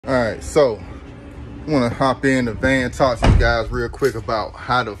All right, so I want to hop in the van, talk to you guys real quick about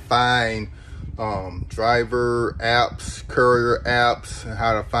how to find driver apps, courier apps, and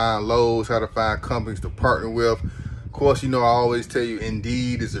how to find loads, how to find companies to partner with. Of course, you know I always tell you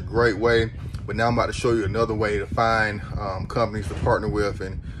Indeed is a great way, but now I'm about to show you another way to find companies to partner with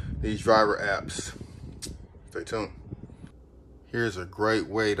and these driver apps. Stay tuned. Here's a great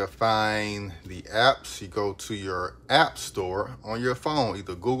way to find the apps. You go to your app store on your phone,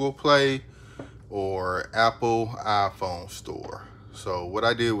 either Google Play or Apple iPhone store. So what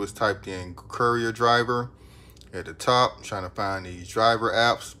I did was typed in courier driver at the top, trying to find these driver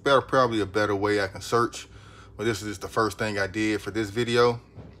apps. Probably a better way I can search, but this is just the first thing I did for this video.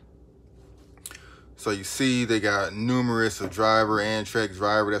 So you see they got numerous of driver, Amtrak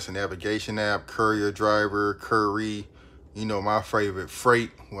driver, that's a navigation app, courier driver, Courier, you know, my favorite,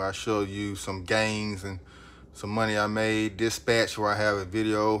 freight, where I show you some gains and some money I made, dispatch, where I have a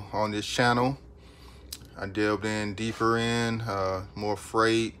video on this channel. I delved in deeper in, more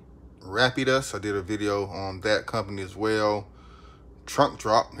freight, Rapidus, I did a video on that company as well. Trunk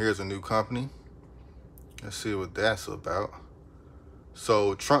Drop, here's a new company. Let's see what that's about.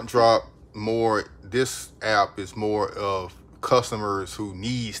 So Trunk Drop, this app is more of customers who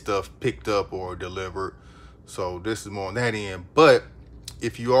need stuff picked up or delivered. So this is more on that end. But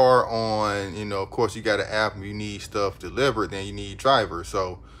if you are on, you know, of course you got an app and you need stuff delivered, then you need drivers.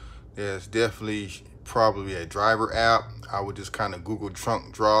 So there's definitely probably a driver app. I would just kind of Google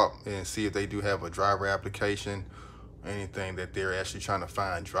Trunk Drop and see if they do have a driver application, anything that they're actually trying to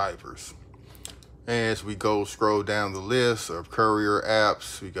find drivers. As we go scroll down the list of courier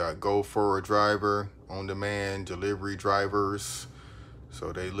apps, we got Go For a Driver, On Demand Delivery Drivers.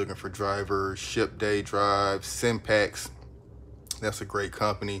 So they looking for drivers. Ship Day Drive, Simpacks, that's a great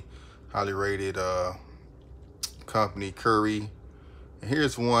company, highly rated company, Courier. And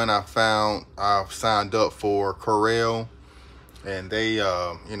here's one I found, I've signed up for, Courier, and they,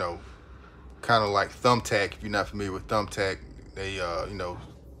 you know, kind of like Thumbtack. If you're not familiar with Thumbtack, they, you know,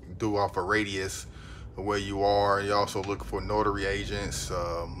 do off a radius of where you are. You also look for notary agents,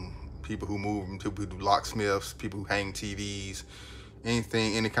 people who move, people who do locksmiths, people who hang TVs,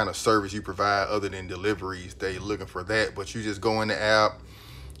 anything, any kind of service you provide other than deliveries, they looking for that. But you just go in the app,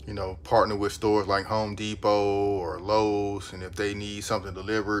 you know, partner with stores like Home Depot or Lowe's, and if they need something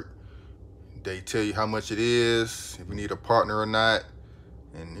delivered, they tell you how much it is, if you need a partner or not.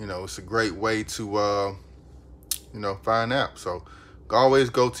 And you know, it's a great way to you know, find apps. So always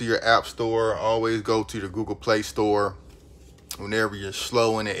go to your app store, always go to the Google Play Store. Whenever you're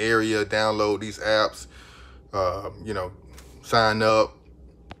slow in the area, download these apps, you know, sign up,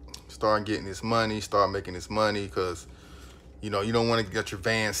 start getting this money, start making this money, because you know, you don't want to get your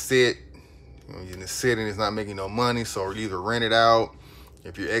van sit. You know, you're in the city and it's not making no money, so either rent it out.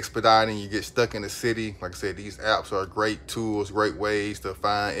 If you're expediting, you get stuck in the city. Like I said, these apps are great tools, great ways to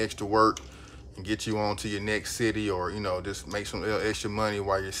find extra work and get you on to your next city, or, you know, just make some extra money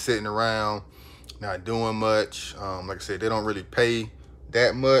while you're sitting around, not doing much. Like I said, they don't really pay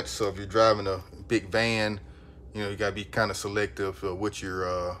that much. So if you're driving a big van, you know, you gotta be kind of selective of what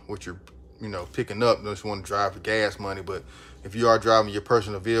you're, you know, picking up. You don't just want to drive for gas money. But if you are driving your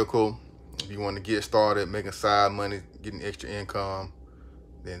personal vehicle, if you want to get started making side money, getting extra income,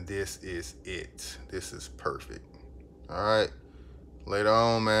 then this is it. This is perfect. All right, later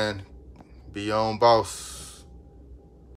on, man, be your own boss.